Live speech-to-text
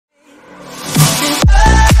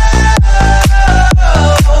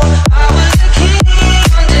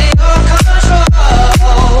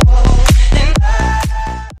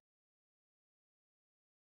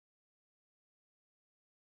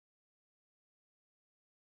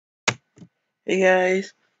Hey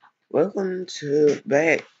guys, welcome to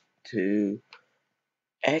back to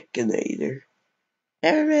Akinator.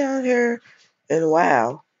 Haven't been on here in a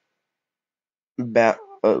while. About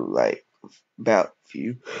about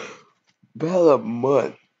about a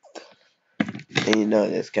month. And you know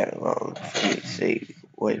that's kind of long for me to say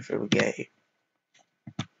waiting for the game.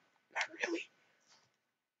 Not really,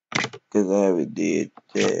 because I haven't did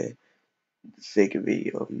the second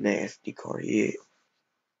video of Nasty Car yet.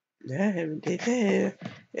 I haven't did that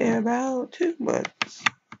in about 2 months.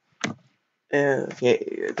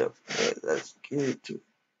 Okay, let's get into it.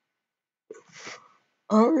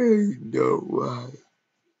 I already know why.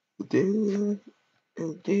 Did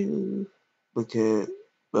do because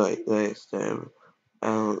like last time I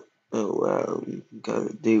don't know what I'm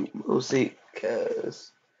gonna do mostly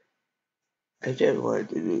because I just wanted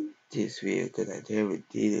to do this video because I never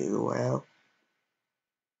did it in a while.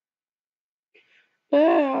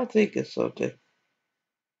 I'll think of something.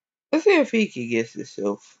 Let's see if he can guess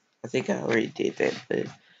himself. I think I already did that, but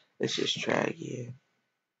let's just try again.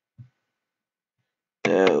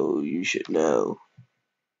 No, you should know.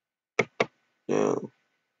 No,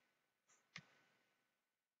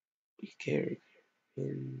 you can't.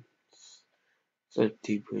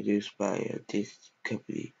 Something produced by a Disney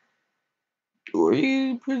company. Were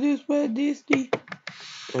you produced by Disney?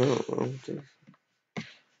 Oh,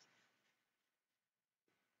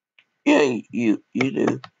 yeah, you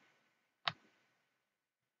do.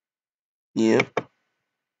 Yep.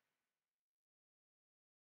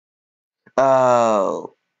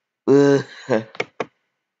 Oh,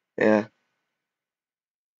 yeah.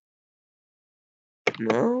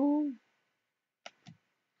 No,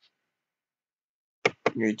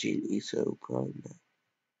 you're a genie, so probably not.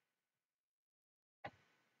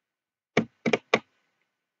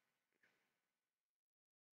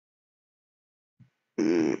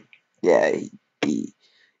 Mm, yeah,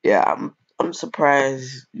 yeah. I'm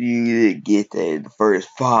surprised you didn't get that in the first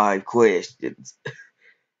 5 questions.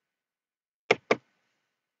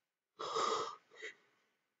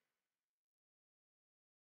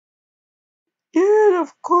 Yeah,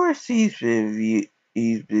 of course he's been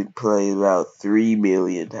played about 3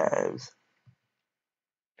 million times.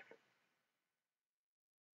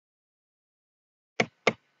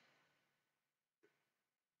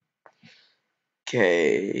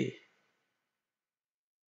 Okay.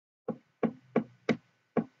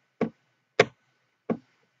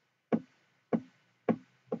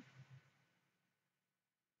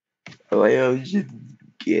 Like, I was just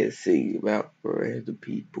guessing about random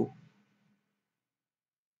people.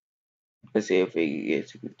 Let's see if we can get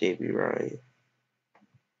to Debbie Ryan.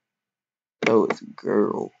 Oh, it's a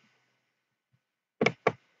girl.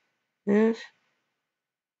 Yes,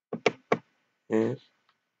 yes,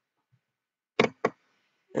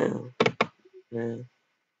 no, no,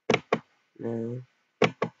 no, no,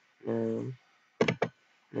 no,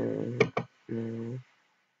 no, no, no.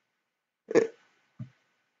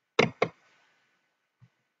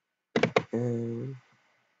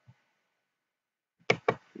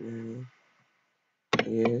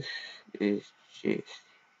 Yes, it's just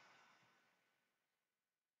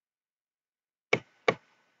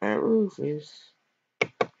my Rufus.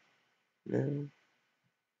 No.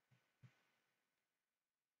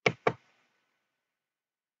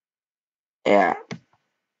 Yeah,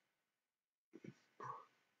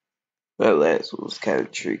 that last one was kind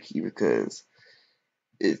of tricky because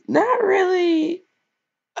it's not really.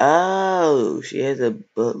 Oh, she has a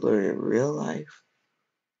butler in real life.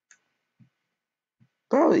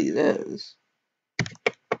 Probably does.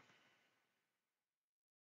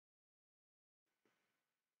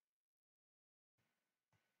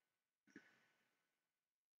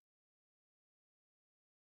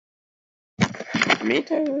 Me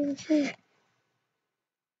too.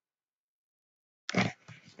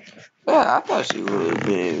 Yeah, I thought she would have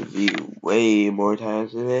been viewed way more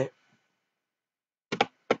times than that.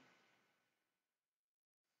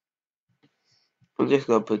 I'm just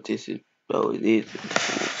gonna put this in. Oh, it is in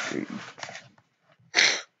full screen.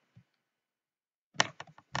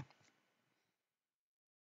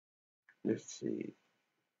 Let's see.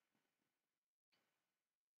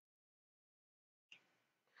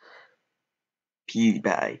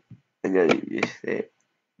 PewDiePie. I know you just said.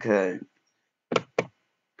 Cause,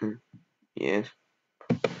 yes.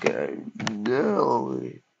 Cause, no,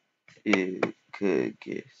 it could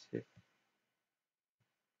guess it.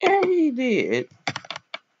 Yeah, he did.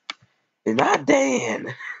 And not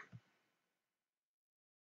Dan.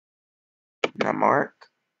 Not Mark.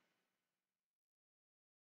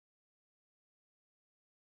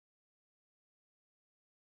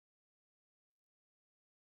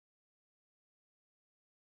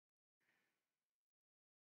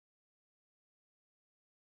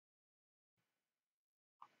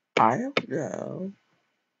 I don't know.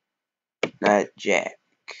 Not Jack.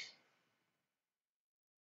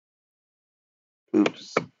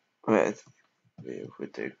 Oops. Let's live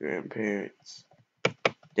with their grandparents.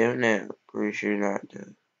 Don't know. Pretty sure not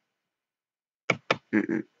though.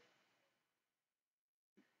 Mm-mm.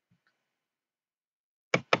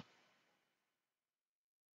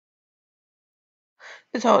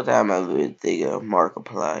 This whole time I've been thinking of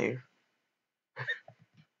Markiplier.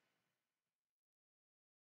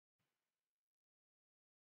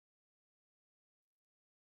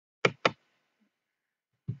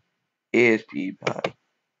 Is PewDiePie.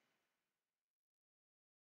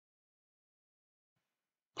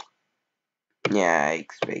 Yeah, I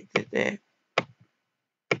expected that.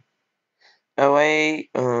 Oh wait,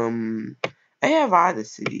 I have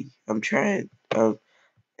Odyssey. I'm trying. I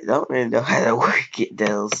don't really know how to work it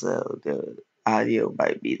though, so the audio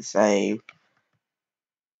might be the same.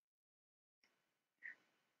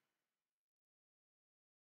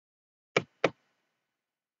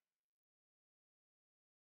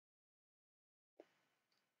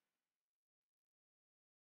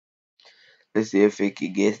 Let's see if it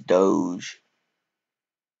can get Doge.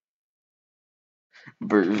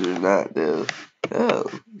 Burgers or not though.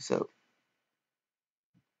 Oh, so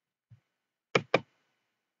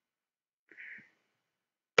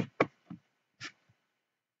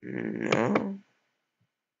no,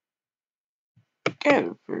 kind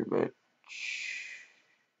of pretty much.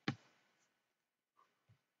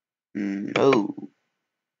 No,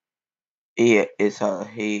 yeah, it's her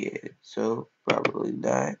head, so probably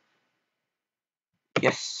not.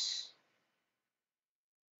 Yes,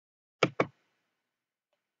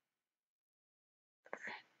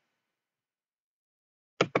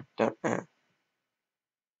 don't know.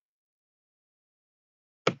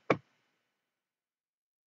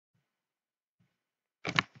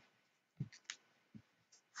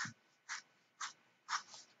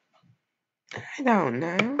 I don't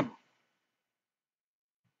know.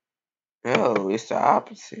 No, it's the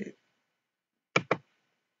opposite.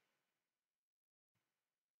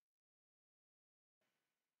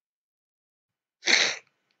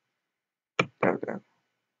 Don't know.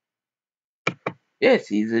 Yes,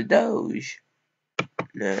 he's a Doge.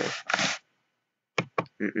 No,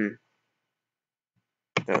 mm-mm,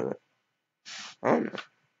 don't know. I don't know.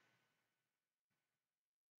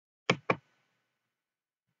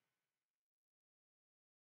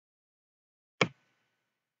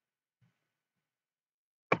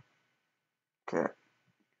 Crap.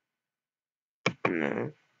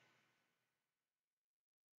 No,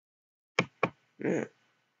 yeah,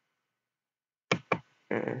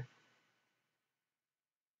 uh.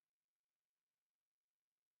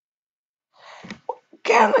 What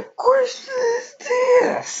kind of question is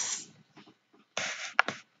this?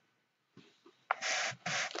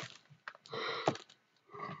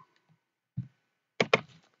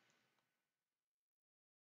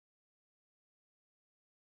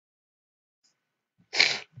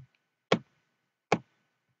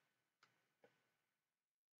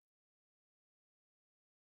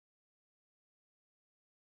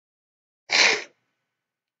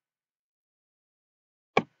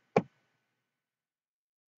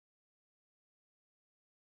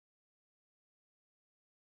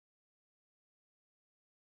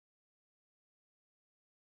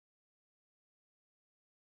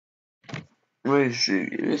 Let me see.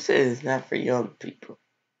 It says it's not for young people.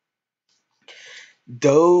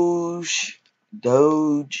 Doge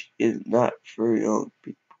is not for young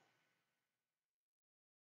people.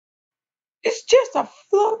 It's just a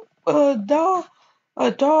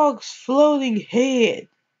dog's floating head.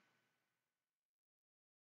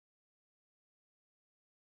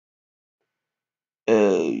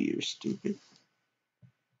 Oh, you're stupid.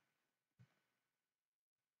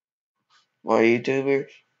 Why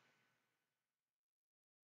YouTubers?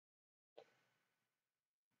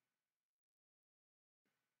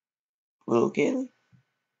 Little Kelly?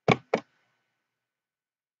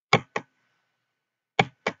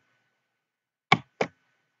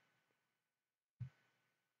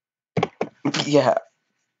 Yeah,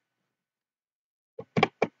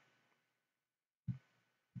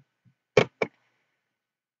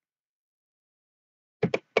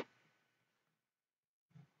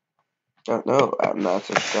 don't know. I'm not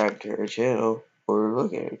subscribed to her channel or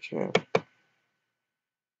look at her channel.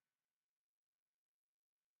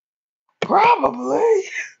 Probably.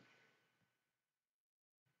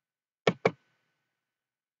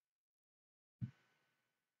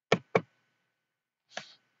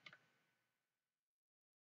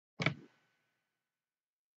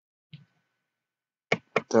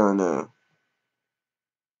 Don't know.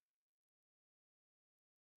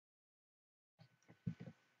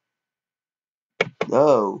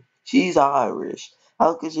 no. She's Irish.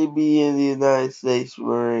 How could she be in the United States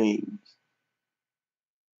Marines?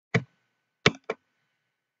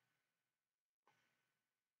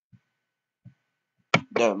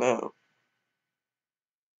 Don't know.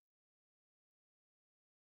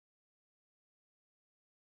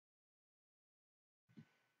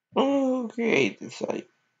 Oh, create the site.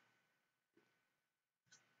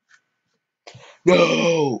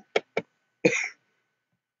 No!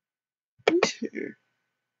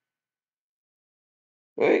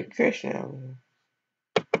 Wait, Christian.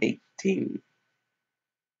 18.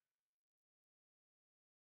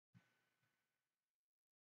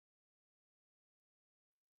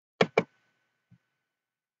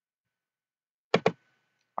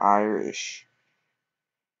 Irish.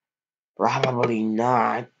 Probably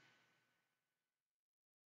not.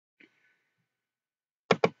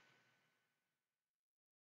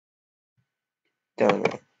 Don't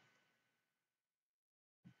know.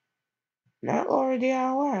 Not Laura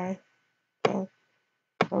DIY. No,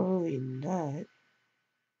 probably not.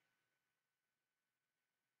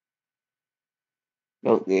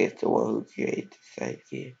 Don't get the one who created the site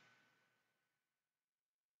here.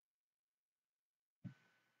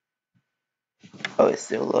 Oh, it's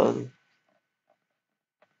still loading.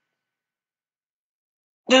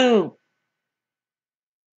 Dude!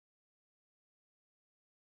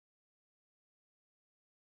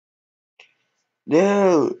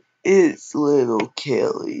 No, it's little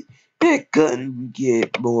Kelly. It couldn't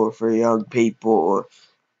get more for young people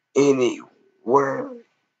anywhere.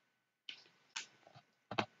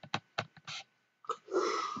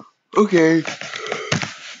 Okay.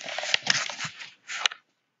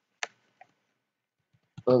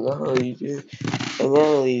 I'm gonna leave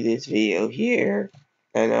this video here.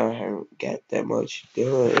 And I haven't got that much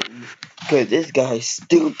done. Cause this guy's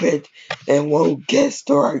stupid and won't guess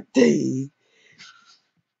the right thing.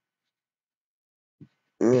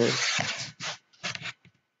 Yeah.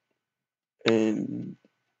 And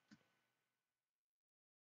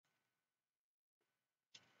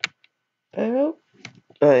I hope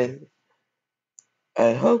I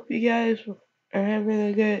I hope you guys are having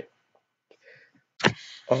a good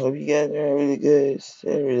I hope you guys are having a good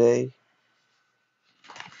Saturday.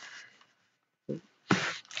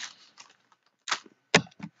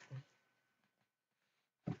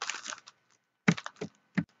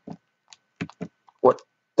 What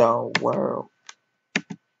the world?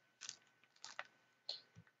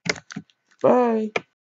 Bye.